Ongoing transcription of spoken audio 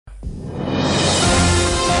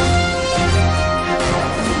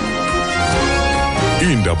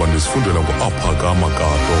Iindaba ndizifundela nguAphakama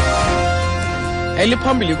Kato.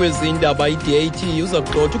 Eliphambili kwezi indaba ithi uza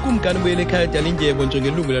kugxotha uKumkani Buyelekhaya Dalindyebo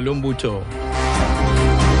njengelungu lalo mbutho.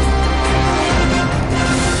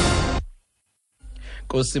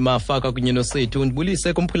 Nkosi Mafaka kunye nosethu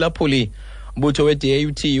ndibulise kumphulaphuli. Mbutho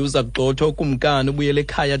we-DAUT uza kugxotha uKumkani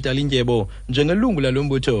Buyelekhaya Dalindyebo njengelungu lalo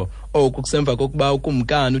mbutho. Oku kusemva kokuba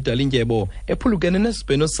uKumkani Dalindyebo ephulukene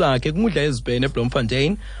nesibheno sakhe kumudla ezibhene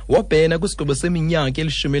eBloemfontein wabhena kwisigwebo seminyaka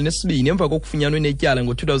eli-12 emva kokufunyanwa netyala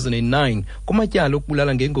ngo-2009 kumatyala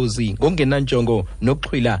okubulala ngengozi ngongenanjongo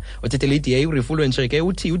nokuxhwila. Othethela i-DA uRifulo Ntsheke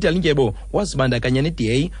uthi uDalindyebo wazibandakanya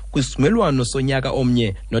ne-DA kwisivumelwano sonyaka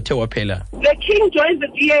omnye nothe waphela. The King joined the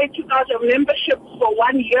DA took out a membership for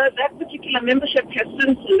 1 year. That particular membership has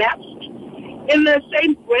since lapsed. In the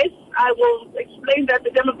same breath, I will explain that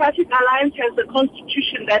the Democratic Alliance has a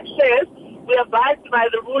constitution that says we abide by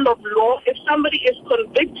the rule of law. If somebody is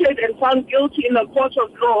convicted and found guilty in a court of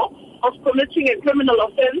law of committing a criminal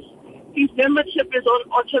offense, his membership is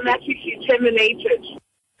automatically terminated.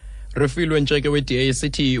 Refilo Ntsheke we-DA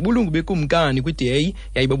sithi ubulungu beKumkani kwi-DA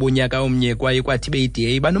yayibobonyaka omnye kwaye kwathi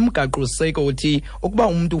be-DA banomgaqo seko othi ukuba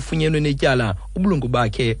umuntu ufunyenwe netyala ubulungu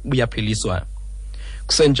bakhe buyapheliswa.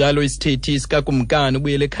 Kusenjalo isithethi sikaKumkani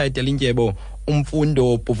Buyelekhaya Dalindyebo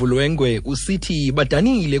umfundo Buvulwengwe usithi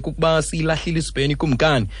badanile kukuba silahlile isibheno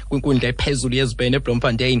iKumkani kwinkundla ephezulu yezibheno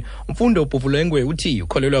eBloemfontein. Umfundo Buvulwengwe uthi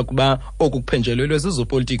ukholelwa kuba oku kuphenjelelwe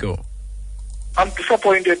zizopolitiko. I'm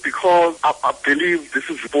disappointed because I believe this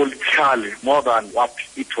is politically more than what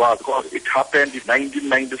it was, because it happened in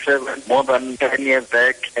 1997, more than 10 years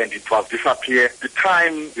back, and it was disappeared. The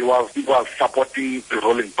time he was supporting the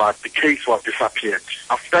ruling party, the case was disappeared.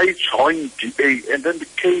 After he joined DA, and then the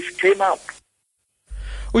case came up.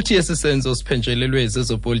 Uthi esi senzo siphenjelelwe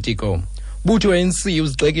zezopolitiko. Butho ANC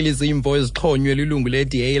uzigxekile izimvo ezixhonywe lilungu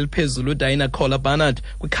le-DA eliphezulu uDiana Khola Barnard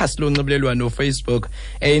kwikhasi lonxibelelwano Facebook.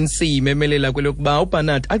 ANC imemelela kwelokuba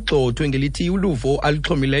uBarnard agxothwe ngelithi uluvo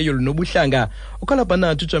alixhomileyo lunobuhlanga. uKhola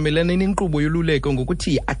Barnard ujamelene nenkqubo yoluleko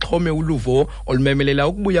ngokuthi axhome uluvo olumemelela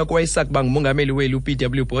ukubuya kwayisakuba ngumongameli weli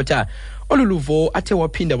uPW Botha. Olu luvo athe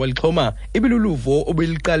waphinda walixhoma ibiluluvo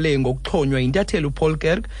obeliqale ngokuxhonywa intatheli uPaul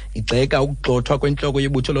Kerk igxeka ukugxothwa kwentloko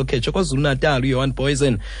yebutho lokhetsho KwaZulu-Natal uJohan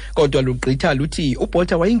Boysen. Kodwa lugqitha luthi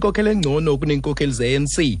uBotha wayinkokheli engcono kuneenkokheli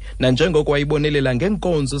ze-ANC nanjengoko wayibonelela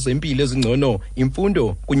ngeenkonzo zempilo ezingcono,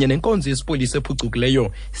 imfundo kunye nenkonzo yesipolisa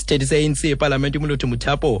ephucukileyo. Isithethi se-ANC eParlamente uMlothu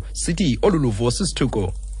Muthapo sithi olu luvo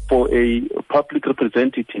sisithuko. For a public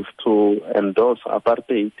representative to endorse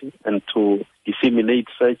apartheid and to disseminate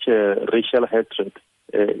such racial hatred,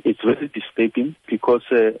 it's very disturbing, because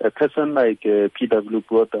a person like P.W.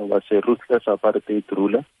 Botha was a ruthless apartheid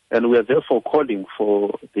ruler, and we are therefore calling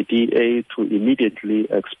for the DA to immediately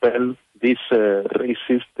expel this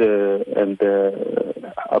racist and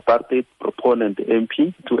apartheid proponent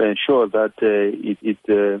MP to ensure that it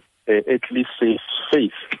at least saves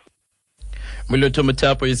face. Mlothu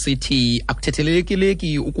Muthapo isithi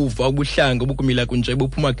akuthethelekileki ukuva ubuhlanga obukumila kunje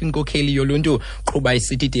buphuma kwinkokheli yoluntu. Qhuba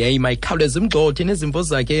isithi DA mayikhawuleze imgxothe nezimvo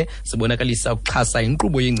zakhe zibonakalisa ukuxhasa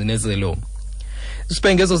inkqubo yengcinezelo.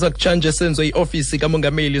 Isibhengezo sakutshanje senziwe i-ofisi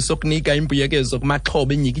kamongameli sokunika imbuyekezo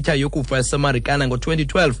kumaxhoba enyikitha yokufa yaseMarikana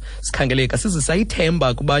ngo-2012 sikhangeleka sizisa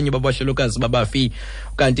ithemba kubanye babahlelokazi babafi.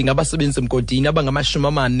 Kanti ngabasebenzi mgodini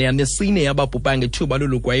abangama-44 ababhubha ngethuba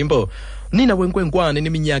lolugwayimbo. Nina wenkwenkwane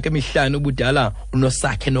neminyaka emihlanu ubudala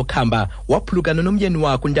uNosakhe Nokhamba waphulukana nomyeni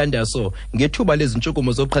wakhe uNtandaso ngethuba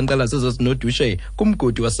lezintshukumo zoqhankqalazo ezazinodushe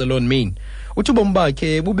kumgodi waseLonmin. Ubomi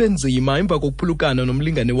bakhe bubenzima emva kokuphulukana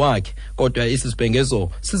nomlingane wakhe, kodwa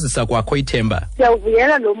isibhengezo sizisa kwakho ithemba.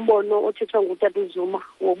 Siyavuyela lo mbono othethwa nguTata uZuma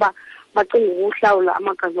ngoba bacinga ukuhlawula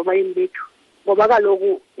amagazi abayeni bethu, ngoba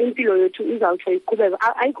kaloku impilo yethu izawutsho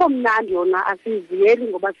iqhubeka. Ayikho mnandi yona, asivuyeli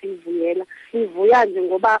ngoba sivuyela, sivuya nje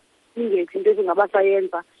ngoba ingethi into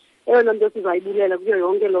ezingabasayenza. Eyona nto sizayibulela kuyo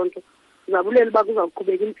yonke loo nto, sizabulela uba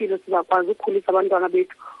kuzawuqhubeka impilo, sizakwazi ukukhulisa abantwana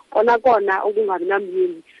bethu. Kona ukungabi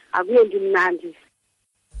namyeni akuyo nto mnandi.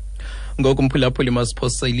 Ngoku mphulaphuli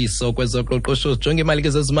masiphoseliso kwezoqoqosho jonge imali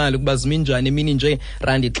zezimali ukuba ziminjani emini nje.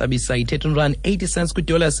 Rand ixabisa i-R13.80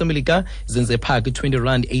 kwidola yaseMelika, zenze phaka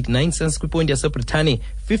i-R20.89 kwipondi yaseBritane,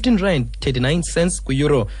 R15.39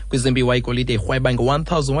 kwi-euro. Kwizimbiwa igolide irhweba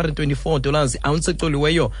nge-$1,124 ounce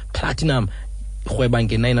ecoliweyo. Platinum irhweba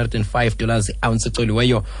nge$905 ounce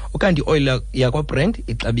ecoliweyo, ukanti oil yakwa-Brent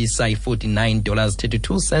ixabisa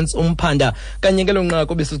 $49.32 umphanda. Kanye ngelo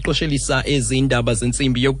nqaku besixoshelisa ezindaba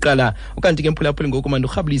zentsimbi yokuqala, ukanti ke mphulaphuli ngoku manje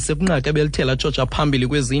urhabulise kunqaku ebelithela tshotsha phambili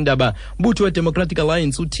kwezindaba. Mbutho we-Democratic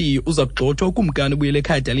Alliance uthi uza kugxothwa uKumkani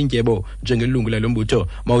Buyelekhaya Dalindyebo njengelungu lalo mbutho.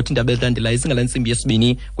 Mawuthi indaba ezilandelayo zingalantsimbi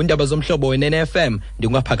yesibini kwindaba zomhlobo we-NFM,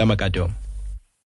 ndinguAphakama Kado.